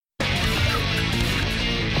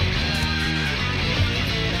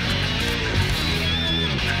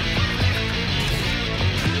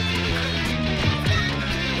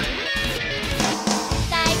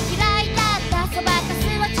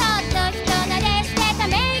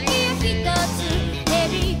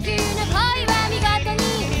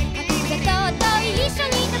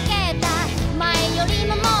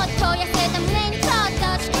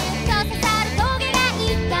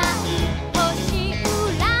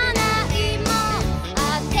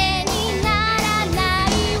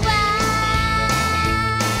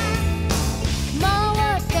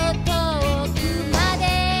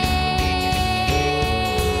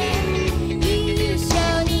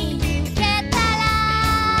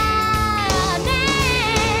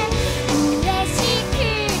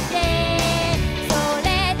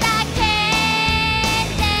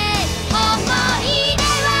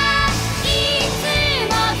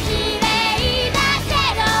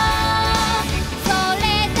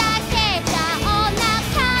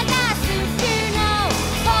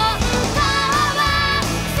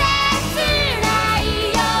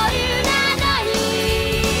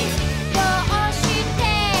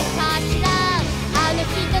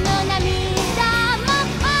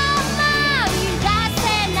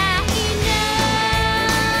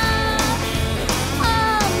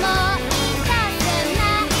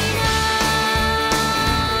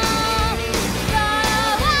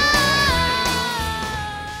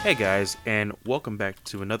Hey guys, and welcome back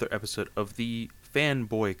to another episode of the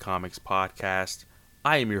Fanboy Comics Podcast.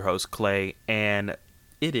 I am your host, Clay, and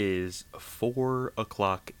it is 4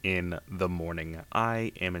 o'clock in the morning.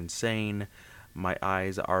 I am insane. My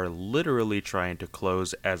eyes are literally trying to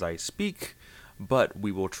close as I speak, but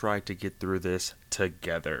we will try to get through this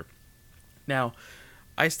together. Now,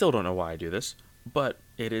 I still don't know why I do this, but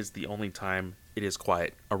it is the only time it is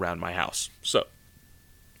quiet around my house. So,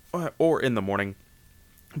 or in the morning.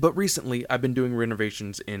 But recently, I've been doing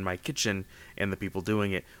renovations in my kitchen, and the people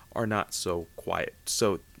doing it are not so quiet.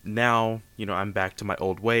 So now, I'm back to my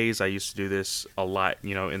old ways. I used to do this a lot,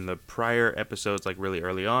 in the prior episodes, like really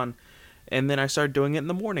early on. And then I started doing it in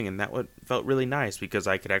the morning, and that felt really nice because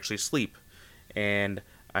I could actually sleep. And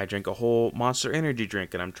I drank a whole Monster Energy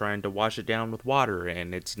drink, and I'm trying to wash it down with water,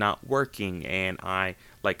 and it's not working. And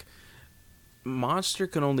Monster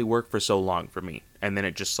can only work for so long for me, and then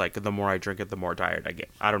it just like the more I drink it, the more tired I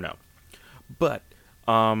get. I don't know, but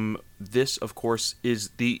this of course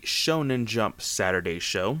is the Shonen Jump Saturday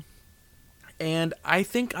show, and I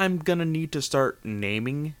think I'm gonna need to start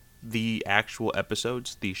naming the actual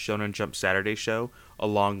episodes the Shonen Jump Saturday show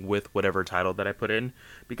along with whatever title that I put in,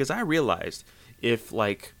 because I realized if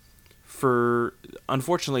like for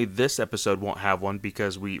unfortunately this episode won't have one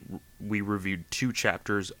because we reviewed 2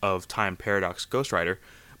 chapters of Time Paradox Ghost Rider.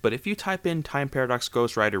 But if you type in Time Paradox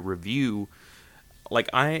Ghost Rider review, like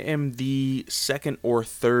I am the second or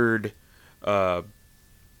third podcast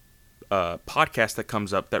that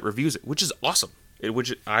comes up that reviews it, which is awesome.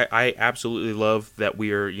 Which I absolutely love that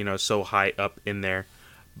we are so high up in there.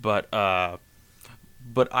 But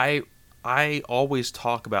I always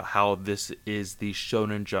talk about how this is the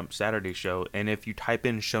Shonen Jump Saturday show, and if you type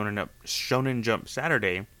in Shonen Jump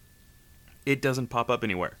Saturday, it doesn't pop up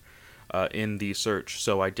anywhere in the search.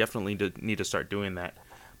 So I definitely need to start doing that.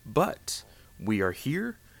 But we are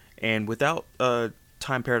here, and without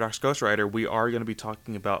Time Paradox Ghost Rider, we are going to be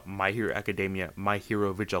talking about My Hero Academia, My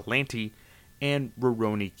Hero Vigilante, and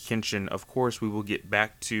Rurouni Kenshin. Of course, we will get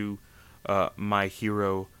back to Time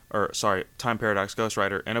Paradox Ghost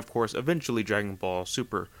Rider, and of course, eventually Dragon Ball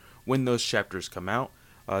Super when those chapters come out.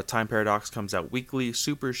 Time Paradox comes out weekly.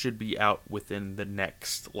 Super should be out within the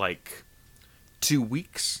next, 2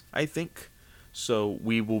 weeks, I think. So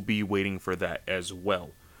we will be waiting for that as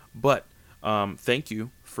well. But thank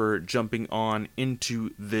you for jumping on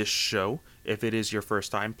into this show. If it is your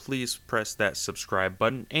first time, please press that subscribe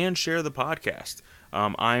button and share the podcast.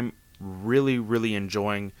 I'm really, really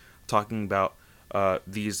enjoying talking about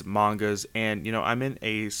these mangas, and I'm in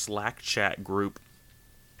a Slack chat group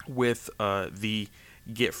with the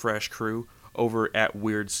Get Fresh crew over at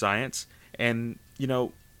Weird Science, and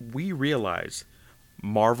we realize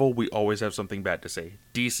Marvel, we always have something bad to say.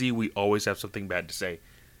 DC, we always have something bad to say.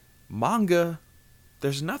 Manga,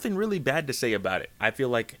 there's nothing really bad to say about it. I feel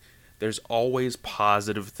like there's always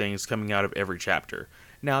positive things coming out of every chapter.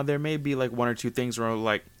 Now, there may be like 1 or 2 things where I'm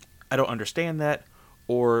like, I don't understand that,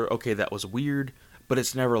 or okay, that was weird, but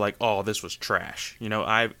it's never like, oh, this was trash.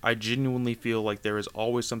 I genuinely feel like there is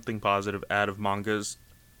always something positive out of mangas,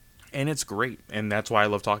 and it's great, and that's why I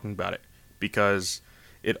love talking about it, because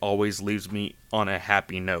it always leaves me on a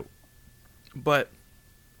happy note. But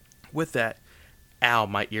with that, ow,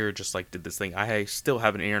 my ear just like did this thing. I still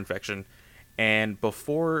have an ear infection, and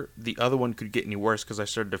before the other one could get any worse, because I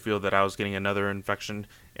started to feel that I was getting another infection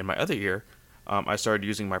in my other ear, I started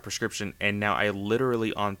using my prescription, and now I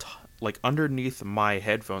literally underneath my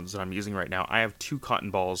headphones that I'm using right now, I have 2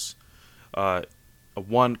 cotton balls,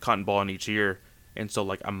 1 cotton ball in each ear, and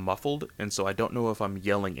so I'm muffled, and so I don't know if I'm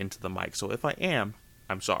yelling into the mic. So if I am,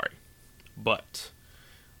 I'm sorry. But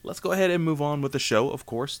let's go ahead and move on with the show. Of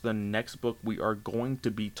course, the next book we are going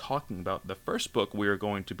to be talking about, the first book we are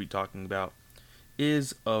going to be talking about,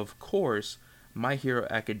 is, of course, My Hero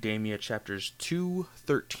Academia chapters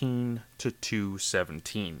 213 to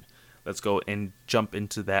 217. Let's go and jump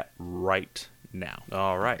into that right now.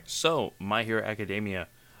 All right, so My Hero Academia.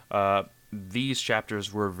 These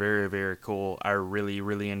chapters were very, very cool. I really,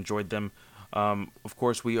 really enjoyed them. Of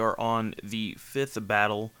course, we are on the 5th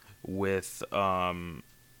battle with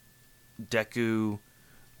Deku,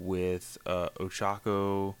 with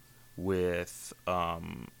Ochako, with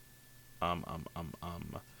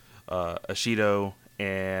Ashido,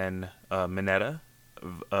 and Mineta,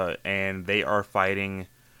 and they are fighting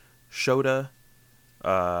Shota.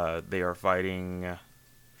 They are fighting.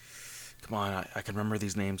 Come on, I can remember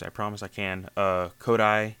these names. I promise I can.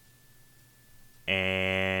 Kodai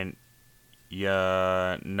and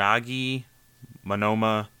Yanagi,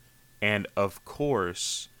 Monoma, and of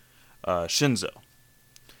course Shinzo.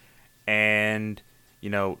 And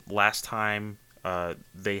last time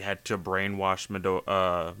they had to brainwash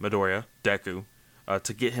Midoriya, Deku,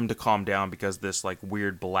 to get him to calm down because this like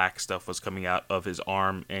weird black stuff was coming out of his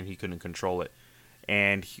arm and he couldn't control it.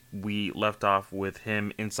 And we left off with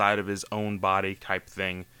him inside of his own body type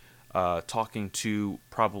thing, talking to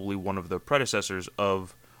probably one of the predecessors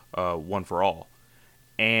of One for All.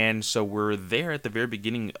 And so we're there at the very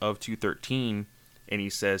beginning of 213, and he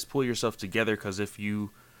says, "Pull yourself together, because if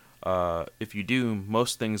you do,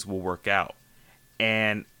 most things will work out."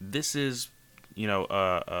 And this is,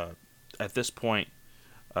 at this point,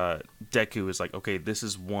 Deku is like, okay, this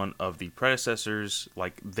is one of the predecessors.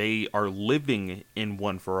 Like, they are living in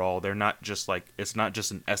One for All. They're not just like, it's not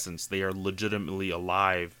just an essence. They are legitimately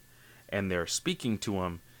alive, and they're speaking to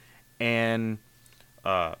him. And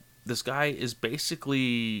this guy is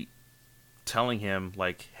basically telling him,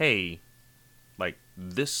 like, hey, like,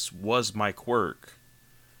 this was my quirk.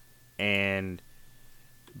 And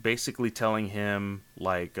basically telling him,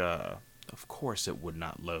 like, of course it would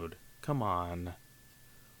not load. Come on.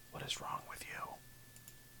 What is wrong with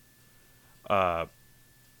you?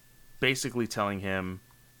 Basically telling him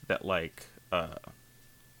that, like,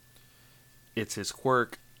 it's his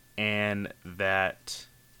quirk and that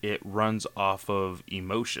it runs off of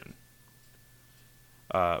emotion.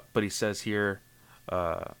 But he says here,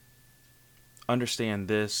 understand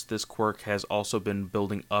this quirk has also been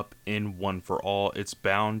building up in One for All. It's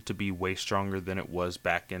bound to be way stronger than it was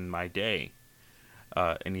back in my day.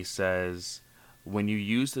 And he says, when you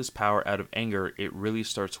use this power out of anger, it really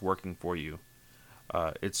starts working for you.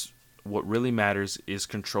 It's what really matters is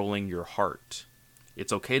controlling your heart.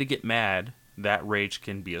 It's okay to get mad. That rage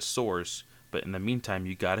can be a source, but in the meantime,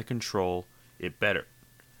 you gotta control it better.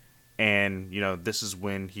 And, this is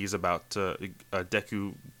when he's about to,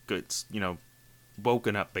 Deku gets,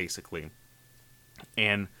 woken up, basically.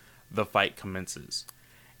 And the fight commences.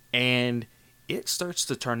 And it starts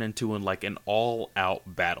to turn into an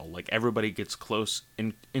all-out battle. Like, everybody gets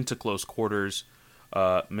into close quarters.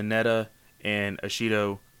 Mineta and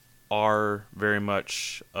Ashido are very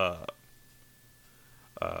much,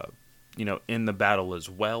 in the battle as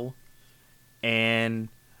well. And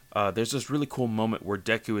there's this really cool moment where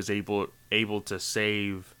Deku is able to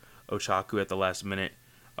save Ochaku at the last minute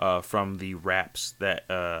from the wraps that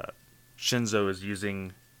Shinzo is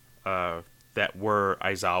using that were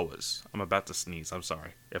Aizawa's. I'm about to sneeze. I'm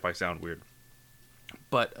sorry if I sound weird.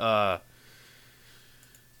 But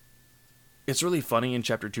it's really funny in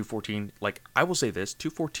Chapter 214. Like, I will say this.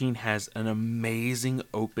 214 has an amazing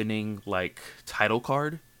opening, like, title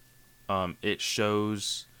card. It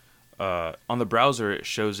shows... on the browser, it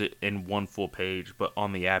shows it in one full page, but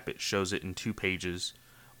on the app, it shows it in 2 pages.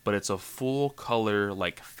 But it's a full color,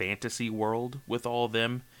 like, fantasy world with all of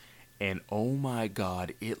them. And oh my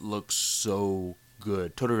god, it looks so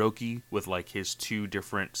good. Todoroki, with, like, his 2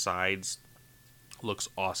 different sides, looks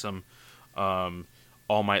awesome.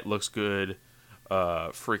 All Might looks good.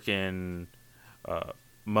 Freaking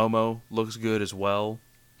Momo looks good as well.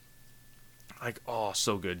 Like, oh,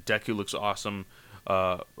 so good. Deku looks awesome.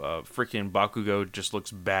 Freaking Bakugo just looks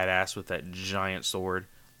badass with that giant sword.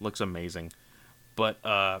 Looks amazing.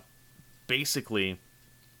 But basically,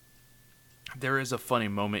 there is a funny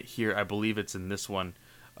moment here. I believe it's in this one.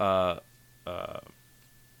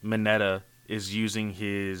 Mineta is using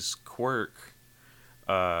his quirk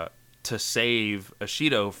to save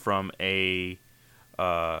Ashido from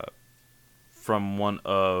from one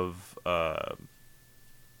of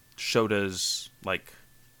Shota's, like,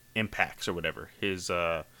 impacts or whatever. His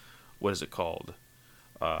what is it called?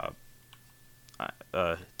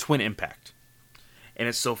 Twin impact. And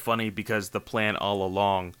it's so funny because the plan all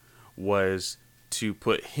along was to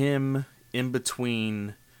put him in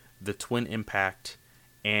between the twin impact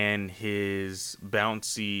and his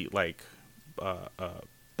bouncy, like,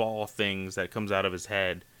 ball things that comes out of his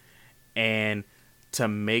head, and to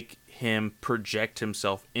make him project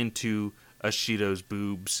himself into Ashido's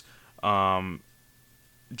boobs,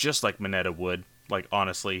 just like Mineta would, like,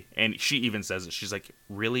 honestly. And she even says it. She's like,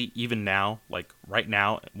 really? Even now? Like, right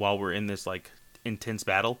now, while we're in this, like, intense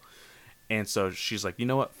battle? And so she's like, you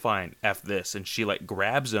know what? Fine. F this. And she, like,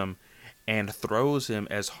 grabs him and throws him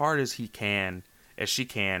as hard as she can.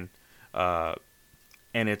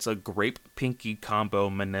 And it's a grape pinky combo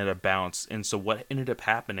Mineta bounce. And so what ended up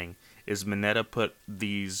happening is Mineta put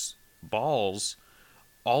these balls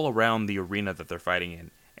all around the arena that they're fighting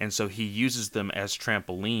in. And so he uses them as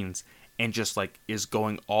trampolines and just, like, is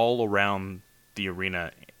going all around the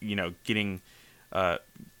arena, getting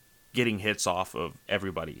hits off of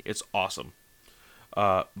everybody. It's awesome.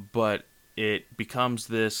 But it becomes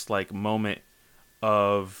this, like, moment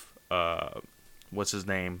of what's his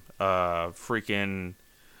name? Freaking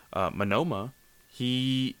Monoma.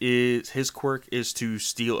 His quirk is to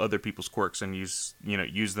steal other people's quirks and use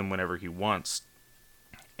them whenever he wants.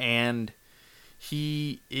 And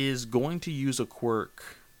he is going to use a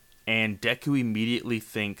quirk, and Deku immediately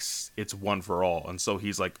thinks it's one for all, and so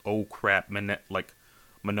he's like, "Oh crap!"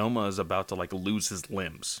 Monoma is about to like lose his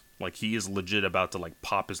limbs. Like he is legit about to like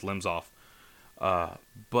pop his limbs off.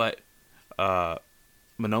 But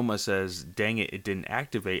Monoma says, "Dang it! It didn't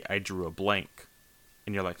activate. I drew a blank."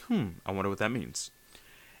 And you're like, I wonder what that means.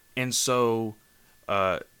 And so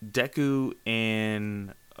Deku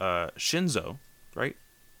and Shinzo, right?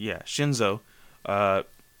 Yeah, Shinzo,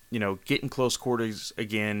 get in close quarters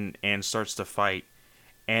again and starts to fight.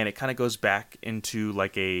 And it kind of goes back into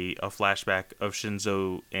like a flashback of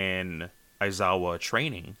Shinzo and Aizawa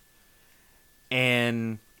training.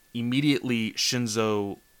 And immediately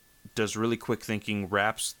Shinzo does really quick thinking,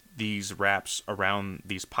 wraps these wraps around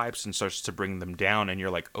these pipes and starts to bring them down. And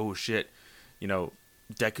you're like, oh shit,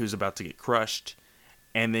 Deku's about to get crushed.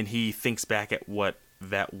 And then he thinks back at what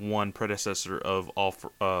that one predecessor of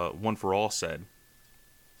One for All said.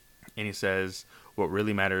 And he says, what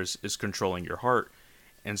really matters is controlling your heart.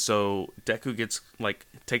 And so Deku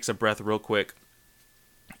takes a breath real quick,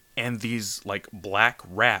 and these like black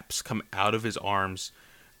wraps come out of his arms,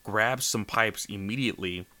 grabs some pipes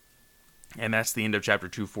immediately, and that's the end of chapter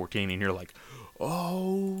 214. And you're like,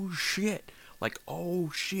 oh shit, like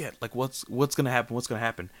what's gonna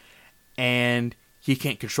happen? And he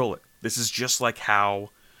can't control it. This is just like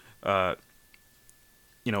how One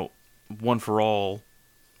for All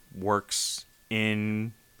works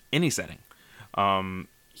in any setting.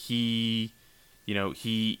 He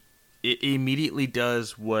immediately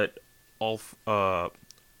does what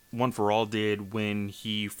One for All did when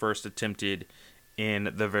he first attempted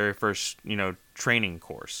in the very first training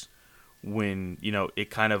course, when it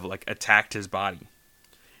kind of like attacked his body,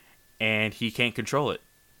 and he can't control it.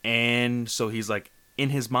 And so he's like, in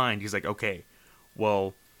his mind, he's like, okay,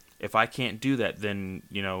 well, if I can't do that, then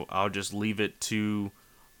I'll just leave it to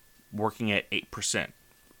working at 8%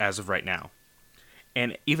 as of right now.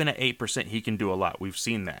 And even at 8%, he can do a lot. We've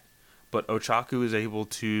seen that. But Ochaku is able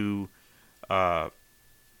to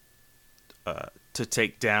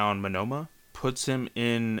take down Monoma, puts him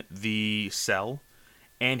in the cell,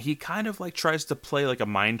 and he kind of like tries to play like a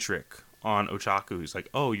mind trick on Ochaku. He's like,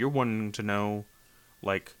 oh, you're wanting to know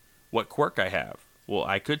like what quirk I have. Well,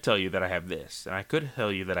 I could tell you that I have this, and I could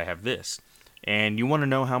tell you that I have this. And you want to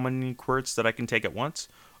know how many quirks that I can take at once?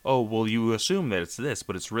 Oh, well, you assume that it's this,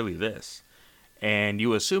 but it's really this. And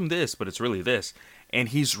you assume this, but it's really this. And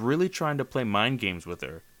he's really trying to play mind games with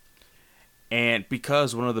her. And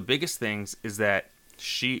because one of the biggest things is that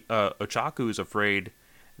Ochaku is afraid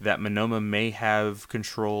that Monoma may have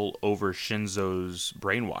control over Shinzo's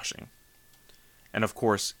brainwashing. And of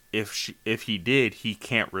course, if he did,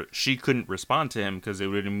 she couldn't respond to him because it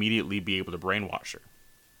would immediately be able to brainwash her.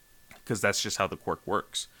 Because that's just how the quirk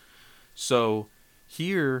works. So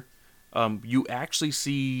here, you actually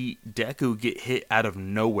see Deku get hit out of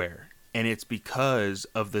nowhere, and it's because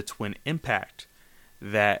of the twin impact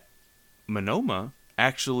that Monoma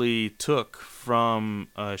actually took from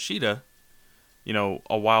Shida,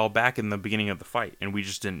 a while back in the beginning of the fight, and we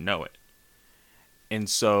just didn't know it. And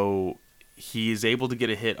so he is able to get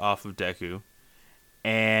a hit off of Deku,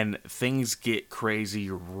 and things get crazy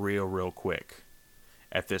real quick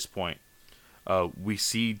at this point. We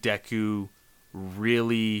see Deku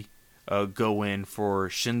really go in for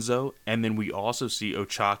Shinzo, and then we also see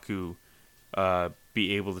Ochaku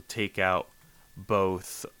be able to take out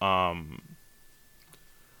both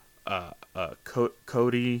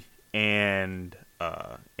Cody and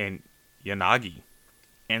Yanagi.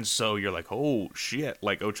 And so you're like, oh shit,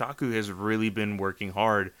 like Ochaku has really been working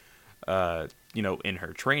hard in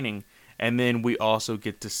her training. And then we also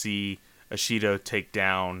get to see Ashido take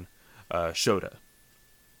down Shota.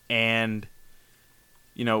 And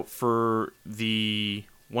for the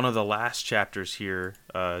one of the last chapters here,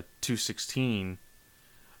 216,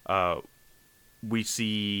 we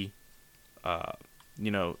see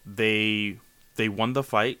they won the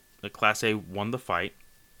fight. The Class A won the fight,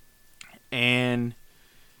 and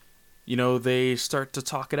they start to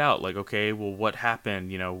talk it out. Like, okay, well, what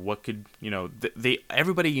happened? What could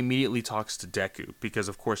everybody immediately talks to Deku, because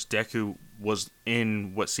of course Deku was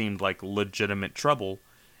in what seemed like legitimate trouble,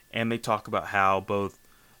 and they talk about how both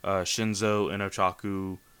Shinzo and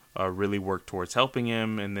Ochaku really worked towards helping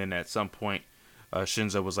him, and then at some point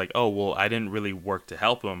Shinzo was like, oh, well, I didn't really work to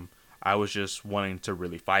help him. I was just wanting to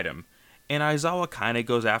really fight him. And Aizawa kind of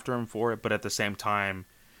goes after him for it, but at the same time,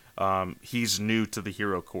 He's new to the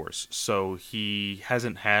hero course, so he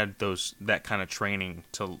hasn't had that kind of training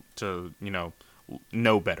to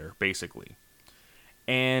know better, basically.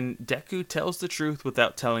 And Deku tells the truth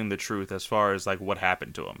without telling the truth as far as like what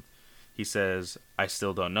happened to him. He says, "I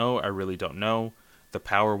still don't know. I really don't know. The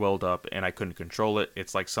power welled up and I couldn't control it.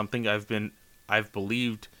 It's like something I've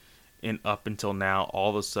believed in up until now all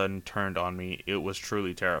of a sudden turned on me. It was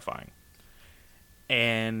truly terrifying."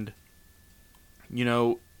 And you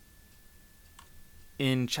know,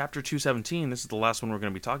 in chapter 217, this is the last one we're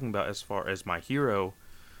going to be talking about as far as My Hero.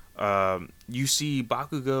 You see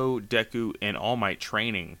Bakugo, Deku, and All Might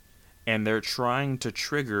training, and they're trying to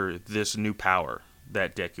trigger this new power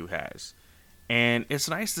that Deku has. And it's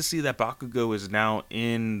nice to see that Bakugo is now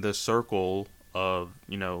in the circle of,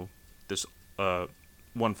 this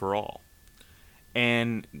One for All.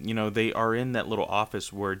 And, they are in that little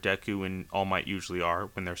office where Deku and All Might usually are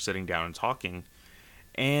when they're sitting down and talking.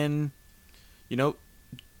 And,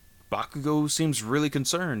 Bakugo seems really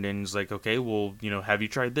concerned and is like, okay, well, have you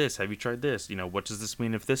tried this? Have you tried this? What does this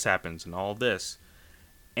mean if this happens and all of this?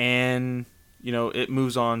 And, it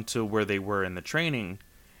moves on to where they were in the training.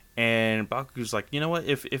 And Bakugo's like, you know what?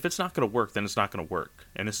 If it's not going to work, then it's not going to work.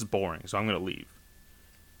 And this is boring, so I'm going to leave.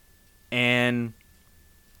 And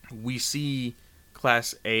we see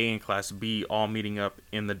Class A and Class B all meeting up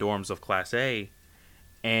in the dorms of Class A.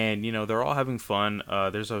 And they're all having fun.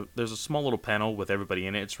 There's a small little panel with everybody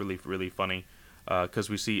in it. It's really, really funny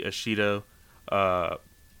because we see Ishida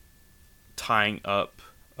tying up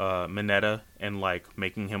Mineta and like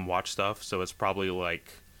making him watch stuff. So it's probably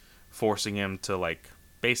like forcing him to like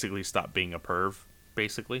basically stop being a perv,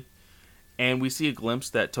 basically. And we see a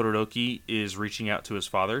glimpse that Todoroki is reaching out to his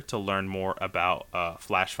father to learn more about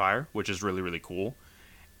Flashfire, which is really, really cool.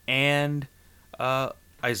 And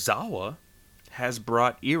Aizawa has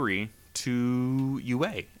brought Eri to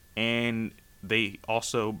UA, and they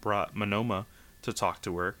also brought Monoma to talk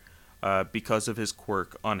to her because of his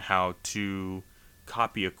quirk on how to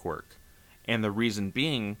copy a quirk. And the reason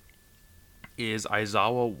being is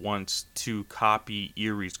Aizawa wants to copy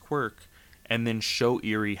Eri's quirk and then show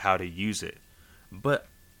Eri how to use it. But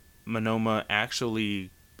Monoma actually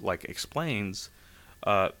explains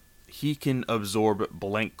he can absorb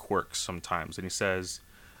blank quirks sometimes, and he says,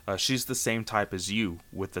 she's the same type as you,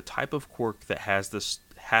 with the type of quirk that has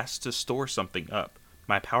to store something up.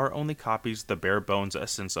 My power only copies the bare bones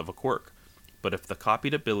essence of a quirk, but if the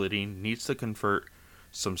copied ability needs to convert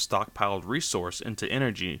some stockpiled resource into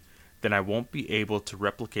energy, then I won't be able to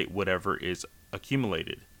replicate whatever is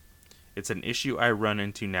accumulated. It's an issue I run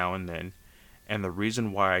into now and then, and the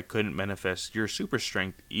reason why I couldn't manifest your super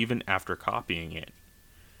strength even after copying it.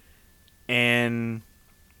 And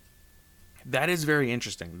that is very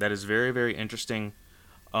interesting. That is very, very interesting.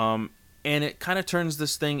 And it kind of turns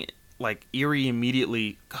this thing, like, Eri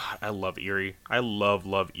immediately... God, I love Eri. I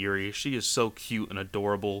love Eri. She is so cute and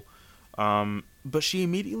adorable. But she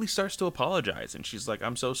immediately starts to apologize. And she's like,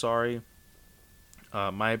 I'm so sorry.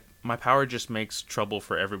 My power just makes trouble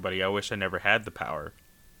for everybody. I wish I never had the power.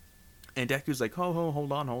 And Deku's like,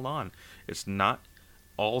 hold on. It's not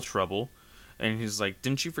all trouble. And he's like,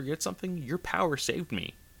 didn't you forget something? Your power saved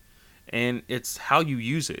me. And it's how you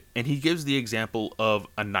use it. And he gives the example of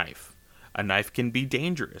a knife. A knife can be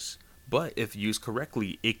dangerous, but if used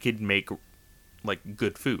correctly, it could make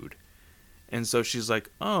good food. And so she's like,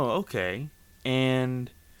 oh, okay.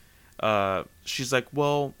 And she's like,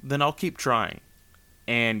 well, then I'll keep trying.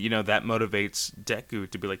 And that motivates Deku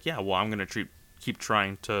to be like, yeah, well, I'm gonna keep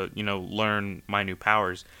trying to learn my new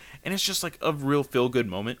powers. And it's just like a real feel good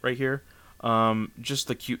moment right here. Just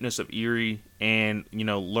the cuteness of Eri and,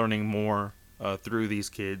 learning more through these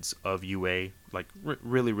kids of UA.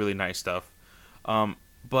 Really, really nice stuff.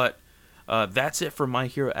 But that's it for My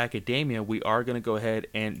Hero Academia. We are going to go ahead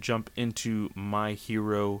and jump into My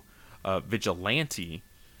Hero Vigilante.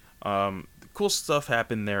 Cool stuff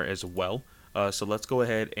happened there as well. So let's go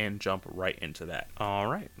ahead and jump right into that. All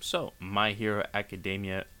right. So My Hero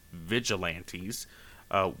Academia Vigilantes.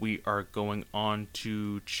 We are going on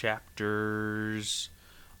to chapters,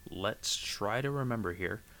 let's try to remember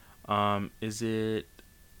here. Is it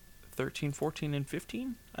 13, 14, and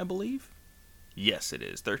 15, I believe? Yes, it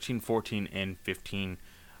is. 13, 14, and 15.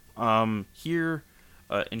 Here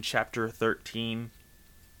in chapter 13,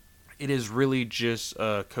 it is really just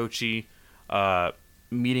Kochi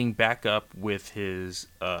meeting back up with his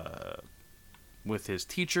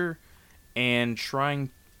teacher and trying.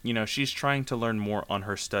 She's trying to learn more on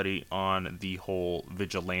her study on the whole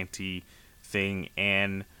vigilante thing,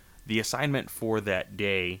 and the assignment for that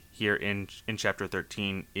day here in chapter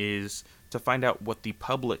 13 is to find out what the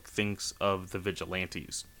public thinks of the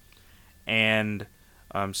vigilantes. And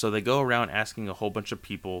so they go around asking a whole bunch of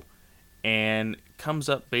people, and comes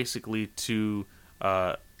up basically to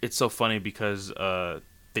it's so funny because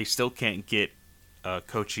they still can't get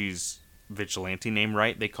Kochi's vigilante name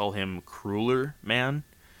right. They call him Crueler Man.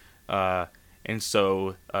 Uh, and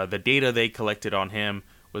so the data they collected on him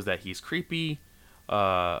was that he's creepy.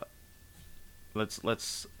 Uh,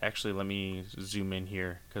 let's actually let me zoom in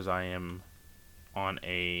here because I am on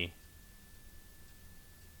a.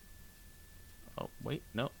 Oh wait,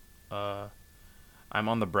 no. I'm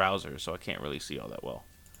on the browser, so I can't really see all that well.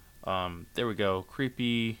 There we go.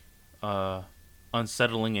 Creepy,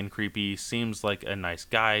 unsettling and creepy. Seems like a nice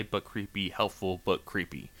guy, but creepy. Helpful, but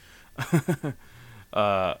creepy.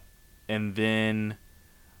 uh, and then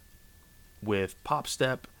with Pop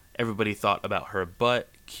Step, everybody thought about her butt,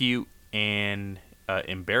 cute and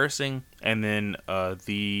embarrassing. And then uh,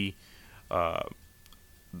 the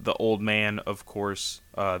old man, of course,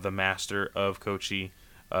 the master of Kochi.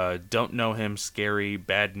 Don't know him, scary,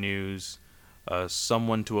 bad news,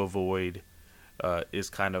 someone to avoid, is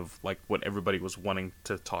kind of like what everybody was wanting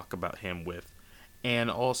to talk about him with. And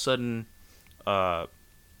all of a sudden,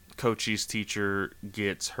 Kochi's teacher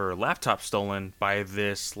gets her laptop stolen by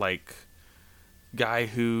this like guy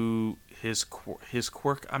who his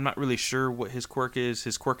quirk. I'm not really sure what his quirk is.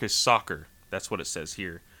 His quirk is soccer. That's what it says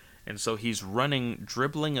here. And so he's running,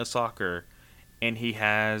 dribbling a soccer, and he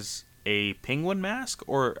has a penguin mask,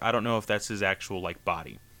 or I don't know if that's his actual like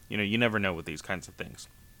body. You know, you never know with these kinds of things.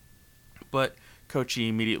 But Kochi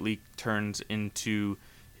immediately turns into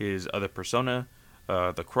his other persona,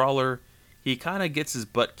 the Crawler. He kind of gets his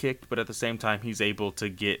butt kicked, but at the same time, he's able to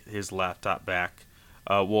get his laptop back.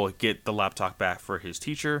 Get the laptop back for his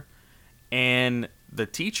teacher, and the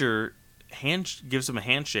teacher gives him a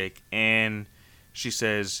handshake, and she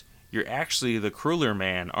says, "You're actually the Crueler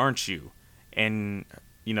Man, aren't you?" And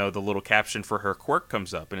you know, the little caption for her quirk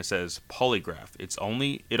comes up, and it says polygraph. It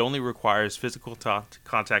only requires physical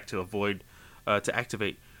contact to avoid to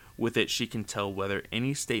activate. With it, she can tell whether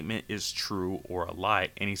any statement is true or a lie.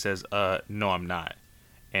 And he says, no, I'm not.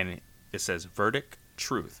 And it says verdict,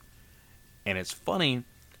 truth. And it's funny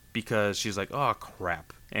because she's like, oh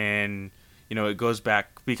crap. And you know, it goes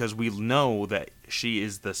back because we know that she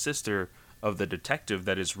is the sister of the detective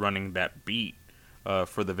that is running that beat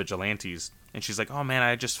for the vigilantes. And she's like, oh man,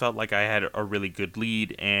 I just felt like I had a really good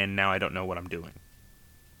lead, and now I don't know what I'm doing.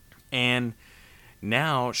 And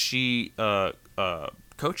now Kochi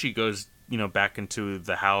goes, you know, back into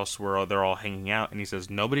the house where they're all hanging out, and he says,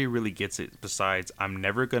 nobody really gets it. Besides, I'm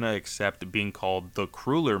never going to accept being called the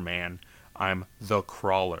Crueler Man. I'm the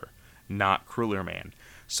Crawler, not Crueler Man.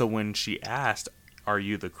 So when she asked, are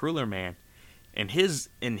you the Crueler Man? In his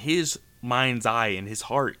mind's eye, in his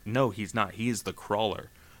heart, no, he's not. He is the Crawler.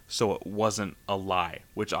 So it wasn't a lie,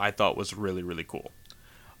 which I thought was really, really cool.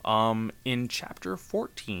 In chapter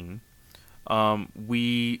 14,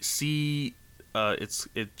 we see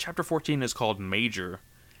chapter 14 is called Major,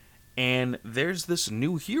 and there's this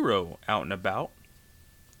new hero out and about,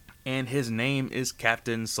 and his name is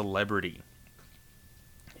Captain Celebrity,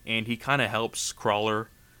 and he kind of helps Crawler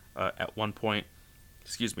at one point.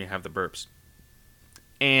 Excuse me, I have the burps.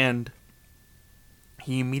 And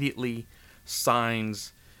he immediately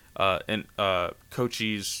signs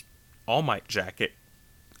Kochi's All Might jacket,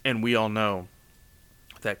 and we all know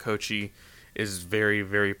that Kochi is very,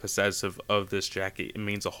 very possessive of this jacket. It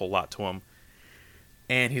means a whole lot to him.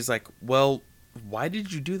 And he's like, well, why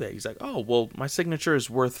did you do that? He's like, oh, well, my signature is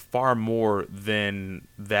worth far more than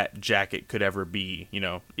that jacket could ever be, you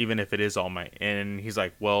know, even if it is All Might. And he's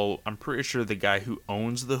like, well, I'm pretty sure the guy who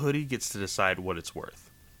owns the hoodie gets to decide what it's worth.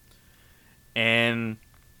 And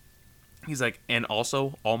he's like, and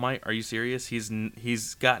also, All Might, are you serious?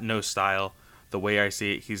 He's got no style. The way I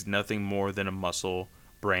see it, he's nothing more than a muscle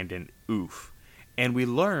Brandon oof. And we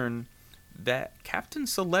learn that Captain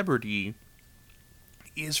Celebrity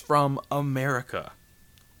is from America.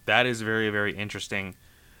 That is very, very interesting.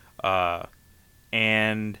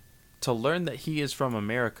 And to learn that he is from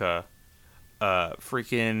America,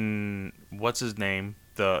 freaking, what's his name?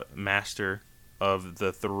 The master of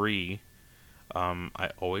the three.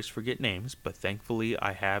 I always forget names, but thankfully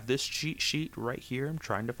I have this cheat sheet right here. I'm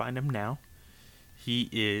trying to find him now. He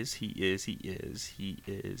is.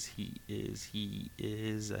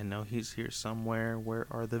 I know he's here somewhere. Where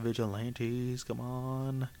are the vigilantes? Come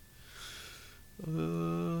on.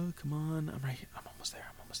 Come on. I'm right here. I'm almost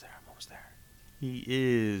there. He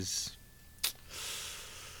is.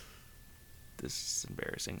 This is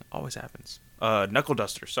embarrassing. Always happens. Knuckle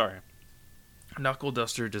Duster. Sorry. Knuckle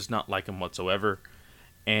Duster does not like him whatsoever.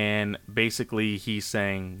 And basically he's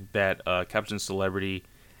saying that Captain Celebrity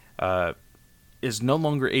is no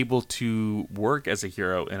longer able to work as a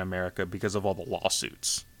hero in America because of all the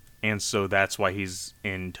lawsuits. And so that's why he's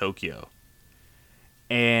in Tokyo.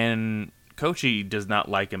 And Kochi does not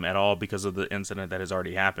like him at all because of the incident that has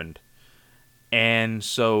already happened. And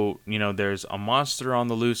so, there's a monster on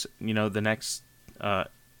the loose, in the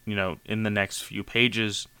next few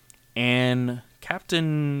pages. And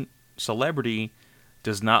Captain Celebrity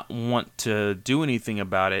does not want to do anything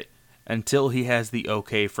about it until he has the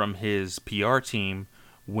okay from his PR team,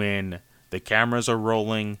 when the cameras are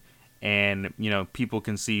rolling and, people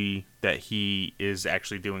can see that he is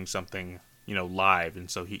actually doing something, live. And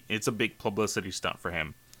so it's a big publicity stunt for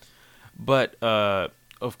him. But,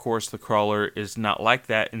 of course, the Crawler is not like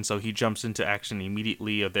that, and so he jumps into action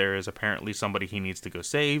immediately. There is apparently somebody he needs to go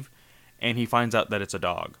save, and he finds out that it's a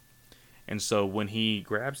dog. And so when he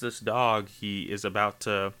grabs this dog, he is about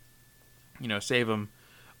to, save him,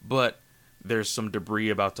 but there's some debris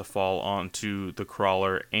about to fall onto the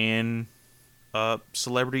Crawler, and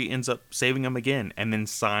Celebrity ends up saving him again, and then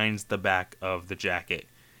signs the back of the jacket.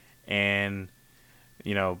 And,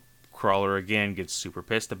 Crawler again gets super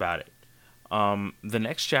pissed about it. The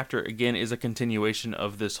next chapter, again, is a continuation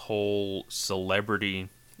of this whole celebrity,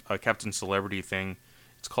 Captain Celebrity thing.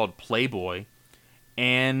 It's called Playboy.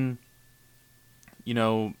 And,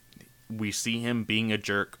 we see him being a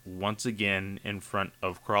jerk once again in front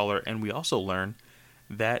of Crawler. And we also learn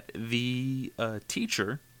that the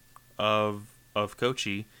teacher of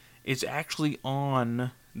Kochi is actually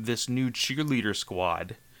on this new cheerleader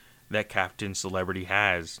squad that Captain Celebrity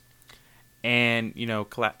has. And,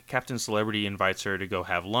 Captain Celebrity invites her to go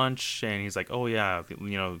have lunch, and he's like, oh, yeah,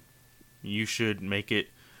 you should make it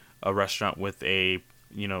a restaurant with a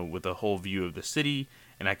whole view of the city,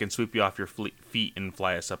 and I can sweep you off your feet and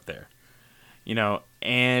fly us up there.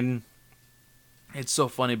 And it's so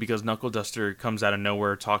funny because Knuckle Duster comes out of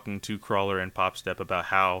nowhere talking to Crawler and Popstep about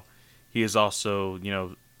how he is also,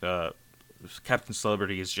 Captain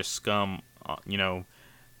Celebrity is just scum,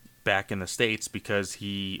 back in the States, because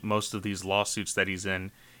most of these lawsuits that he's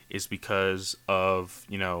in is because of,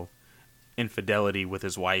 infidelity with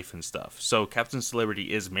his wife and stuff. So Captain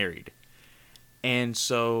Celebrity is married. And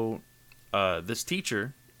so this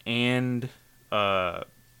teacher and Captain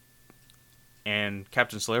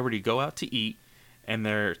Celebrity go out to eat, and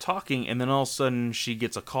they're talking, and then all of a sudden she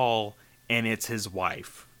gets a call, and it's his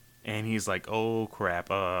wife. And he's like, oh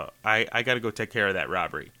crap, I gotta go take care of that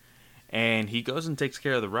robbery. And he goes and takes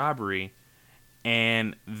care of the robbery,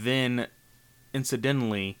 and then,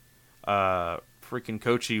 incidentally, freaking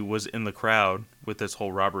Kochi was in the crowd with this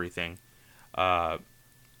whole robbery thing.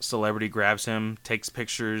 Celebrity grabs him, takes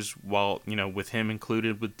pictures while, with him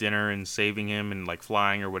included with dinner and saving him and,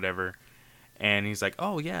 flying or whatever. And he's like,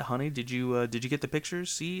 oh, yeah, honey, did you get the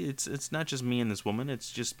pictures? See, it's not just me and this woman,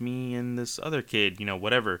 it's just me and this other kid,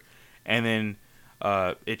 whatever. And then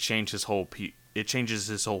it changes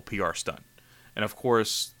his whole PR stunt. And of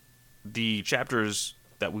course, the chapters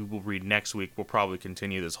that we will read next week will probably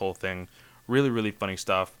continue this whole thing. Really, really funny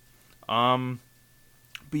stuff.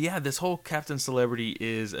 But yeah, this whole Captain Celebrity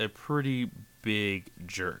is a pretty big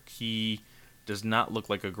jerk. He does not look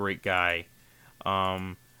like a great guy.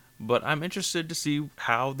 But I'm interested to see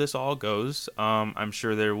how this all goes. I'm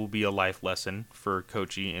sure there will be a life lesson for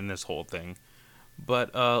Kochi in this whole thing.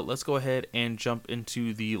 But let's go ahead and jump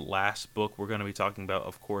into the last book we're going to be talking about.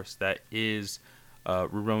 Of course, that is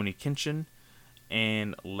Rurouni Kenshin.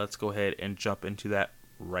 And let's go ahead and jump into that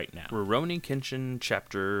right now. Rurouni Kenshin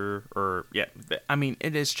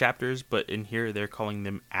it is chapters, but in here they're calling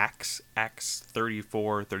them acts. Acts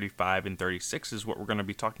 34, 35, and 36 is what we're going to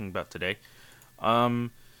be talking about today.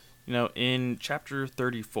 In chapter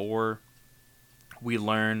 34, we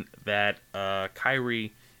learn that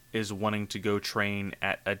Kairi is wanting to go train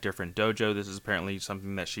at a different dojo. This is apparently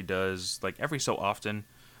something that she does every so often.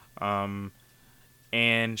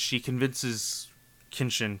 And she convinces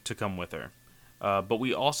Kenshin to come with her. But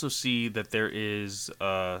we also see that there is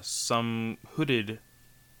some hooded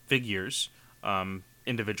figures,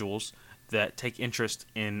 individuals, that take interest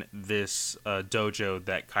in this dojo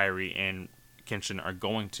that Kairi and Kenshin are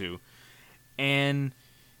going to. And,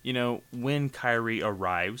 when Kairi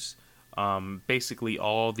arrives, basically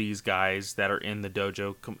all these guys that are in the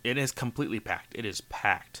dojo, it is completely packed. It is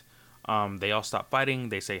packed. They all stop fighting.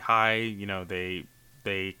 They say hi.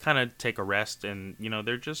 They kind of take a rest, and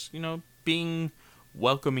they're just being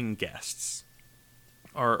welcoming guests,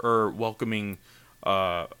 or welcoming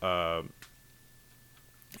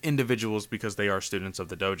individuals because they are students of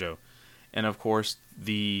the dojo. And of course,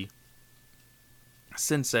 the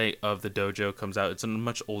sensei of the dojo comes out. It's a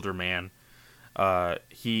much older man.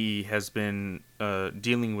 He has been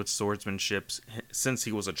dealing with swordsmanship since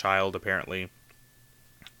he was a child, apparently,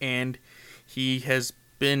 and he has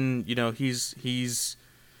been, he's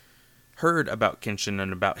heard about Kenshin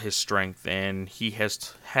and about his strength, and he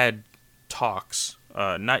has had talks,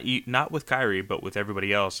 not with Kairi, but with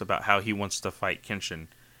everybody else about how he wants to fight Kenshin.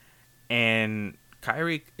 And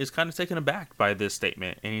Kairi is kind of taken aback by this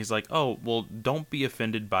statement, and he's like, "Oh, well, don't be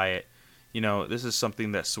offended by it. This is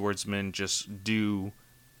something that swordsmen just do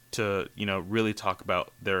to, really talk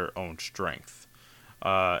about their own strength."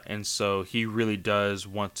 And so he really does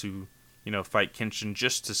want to, fight Kenshin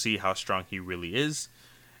just to see how strong he really is.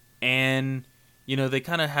 And, they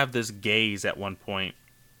kind of have this gaze at one point,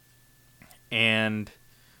 and,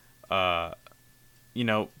 Kenshin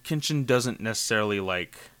doesn't necessarily,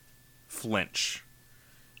 flinch.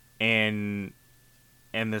 And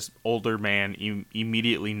this older man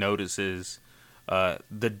immediately notices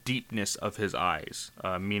the deepness of his eyes,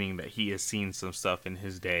 meaning that he has seen some stuff in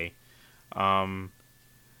his day. And,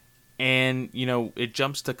 it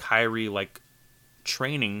jumps to Kairi,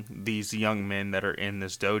 training these young men that are in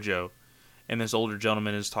this dojo. And this older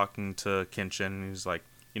gentleman is talking to Kenshin, and he's like,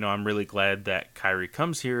 I'm really glad that Kairi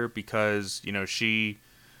comes here because, she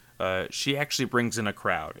actually brings in a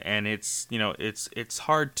crowd. And it's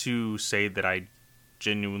hard to say that I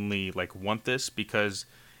genuinely, want this, because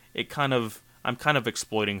I'm kind of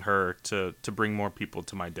exploiting her to bring more people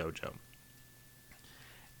to my dojo.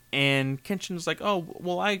 And Kenshin's like, oh,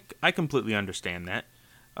 well, I completely understand that.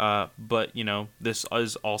 But, this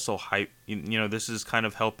is also hype. This is kind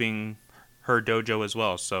of helping her dojo as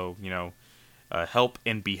well. So, help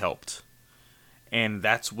and be helped. And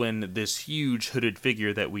that's when this huge hooded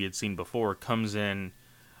figure that we had seen before comes in,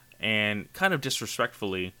 and kind of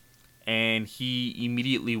disrespectfully, and he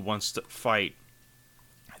immediately wants to fight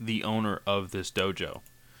the owner of this dojo.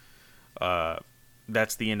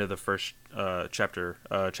 That's the end of the first chapter,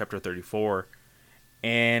 chapter 34.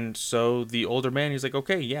 And so the older man, he's like,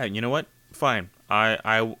 okay, yeah, you know what? Fine.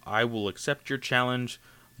 I will accept your challenge,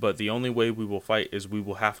 but the only way we will fight is we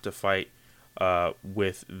will have to fight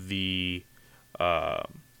with the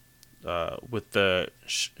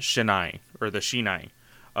shinai, or the shinai,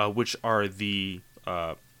 which are the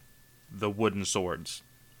wooden swords.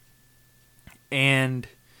 And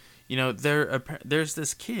there's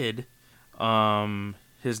this kid.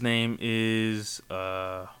 His name is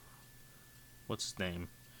what's his name?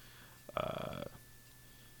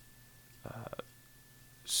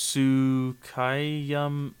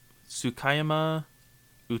 Tsukayama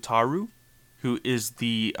Utaru, who is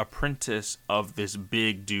the apprentice of this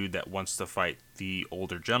big dude that wants to fight the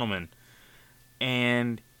older gentleman.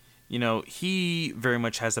 And, he very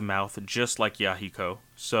much has a mouth just like Yahiko.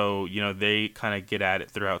 So, they kind of get at it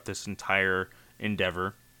throughout this entire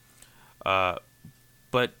endeavor. But,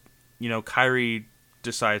 Kairi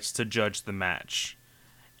decides to judge the match.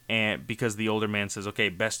 And because the older man says, okay,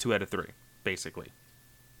 best 2 out of 3, basically.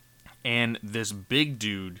 And this big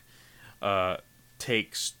dude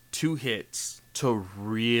takes 2 hits to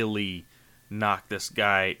really knock this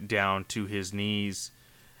guy down to his knees.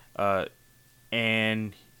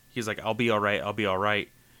 And he's like, I'll be all right.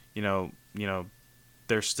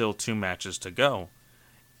 There's still 2 matches to go.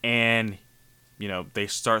 And, they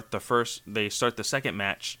start the second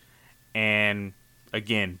match, and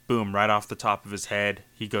again, boom, right off the top of his head,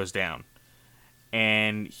 he goes down.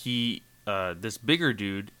 And this bigger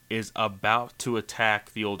dude is about to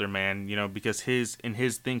attack the older man, because in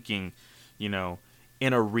his thinking, in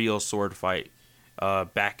a real sword fight,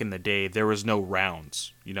 back in the day, there was no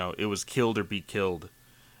rounds. It was killed or be killed.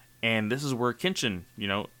 And this is where Kenshin,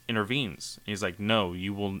 intervenes. He's like, no,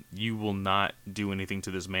 you will not do anything to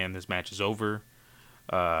this man. This match is over.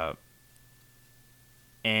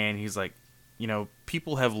 And he's like,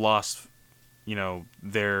 people have lost,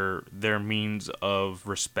 their means of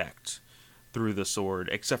respect through the sword,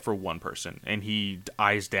 except for one person. And he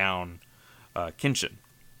eyes down Kenshin.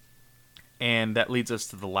 And that leads us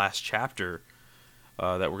to the last chapter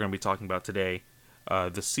that we're going to be talking about today,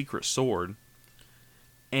 the Secret Sword.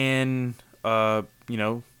 And,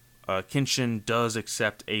 Kenshin does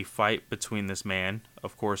accept a fight between this man,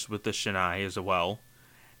 of course, with the Shinai as well.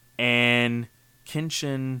 And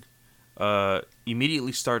Kenshin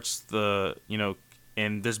immediately starts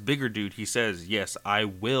and this bigger dude, he says, yes, I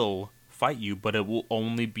will fight you, but it will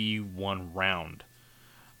only be 1 round.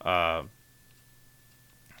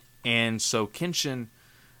 And so Kenshin,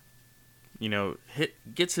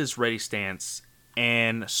 gets his ready stance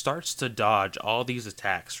and starts to dodge all these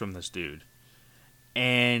attacks from this dude.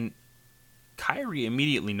 And Kairi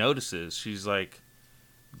immediately notices. She's like,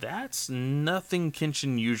 that's nothing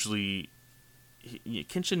Kenshin usually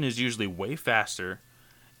Kenshin is usually way faster,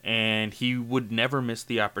 and he would never miss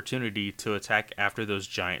the opportunity to attack after those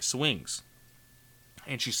giant swings.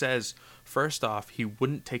 And she says, first off, he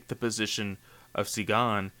wouldn't take the position of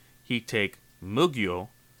Sigan, he'd take Mugyo,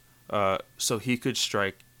 so he could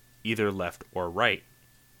strike either left or right.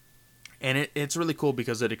 And it's really cool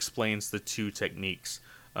because it explains the two techniques.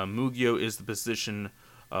 Mugyo is the position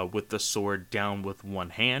with the sword down with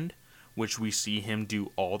one hand, which we see him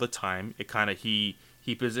do all the time. It kind of he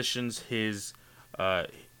positions his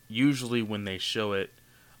usually when they show it,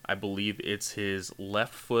 I believe it's his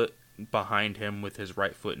left foot behind him with his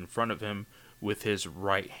right foot in front of him, with his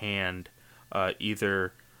right hand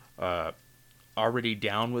either already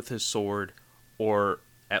down with his sword or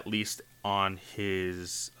at least on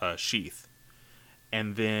his sheath.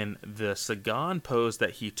 And then the Sagan pose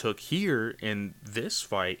that he took here in this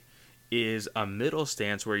fight is a middle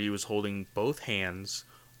stance where he was holding both hands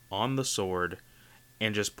on the sword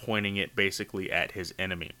and just pointing it basically at his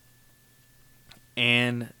enemy.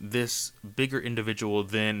 And this bigger individual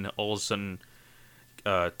then all of a sudden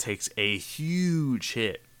takes a huge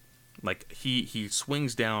hit. Like he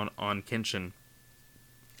swings down on Kenshin,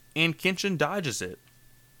 and Kenshin dodges it.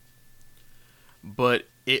 But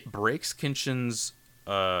it breaks Kenshin's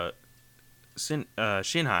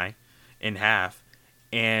Shinhai in half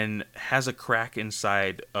and has a crack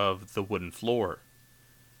inside of the wooden floor.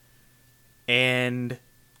 And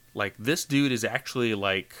like this dude is actually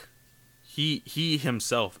like he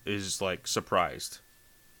himself is like surprised.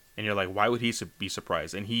 And you're like, why would he be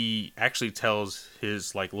surprised? And he actually tells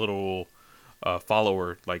his like little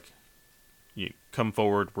follower, like, you come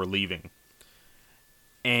forward, we're leaving.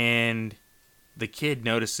 And the kid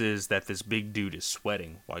notices that this big dude is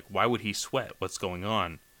sweating. Like, why would he sweat? What's going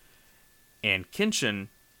on? And Kenshin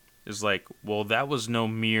is like, well, that was no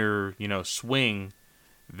mere, swing.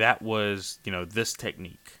 That was, this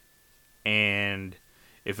technique. And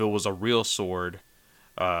if it was a real sword,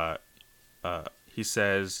 he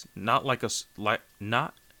says, not like a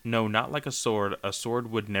sword. A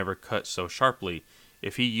sword would never cut so sharply.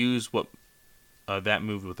 If he used that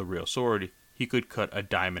move with a real sword, he could cut a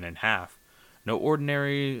diamond in half. No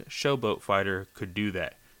ordinary showboat fighter could do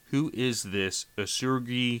that. Who is this?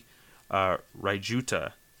 Usurgi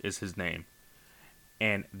Raijuta is his name.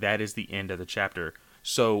 And that is the end of the chapter.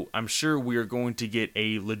 So I'm sure we are going to get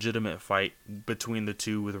a legitimate fight between the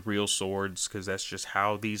two with real swords, because that's just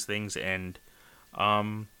how these things end.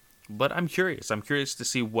 But I'm curious. I'm curious to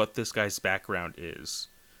see what this guy's background is.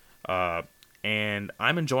 And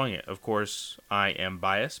I'm enjoying it. Of course, I am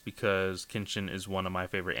biased because Kenshin is one of my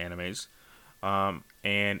favorite animes. And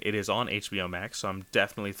it is on HBO Max, so I'm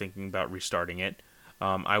definitely thinking about restarting it.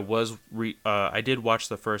 I did watch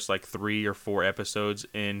the first 3 or 4 episodes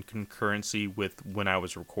in concurrency with when I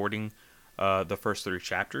was recording the first 3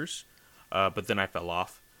 chapters, but then I fell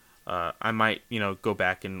off. I might, go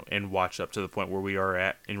back and watch up to the point where we are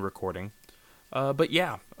at in recording. But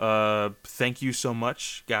yeah, thank you so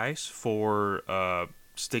much, guys, for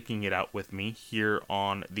sticking it out with me here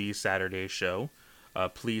on the Saturday show.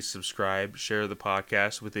 Please subscribe, share the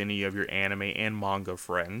podcast with any of your anime and manga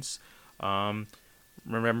friends.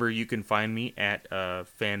 Remember, you can find me at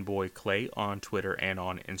fanboyclay on Twitter and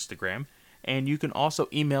on Instagram. And you can also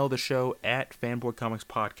email the show at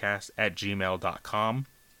fanboycomicspodcast@gmail.com.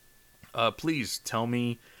 Please tell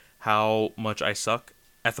me how much I suck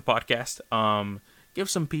at the podcast. Give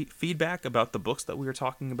some feedback about the books that we were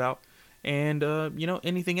talking about. And,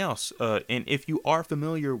 anything else. And if you are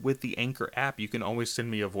familiar with the Anchor app, you can always send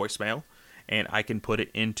me a voicemail, and I can put it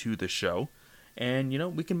into the show. And,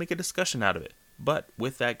 we can make a discussion out of it. But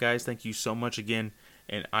with that, guys, thank you so much again.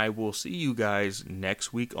 And I will see you guys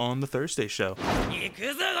next week on the Thursday show.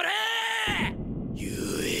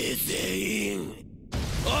 USA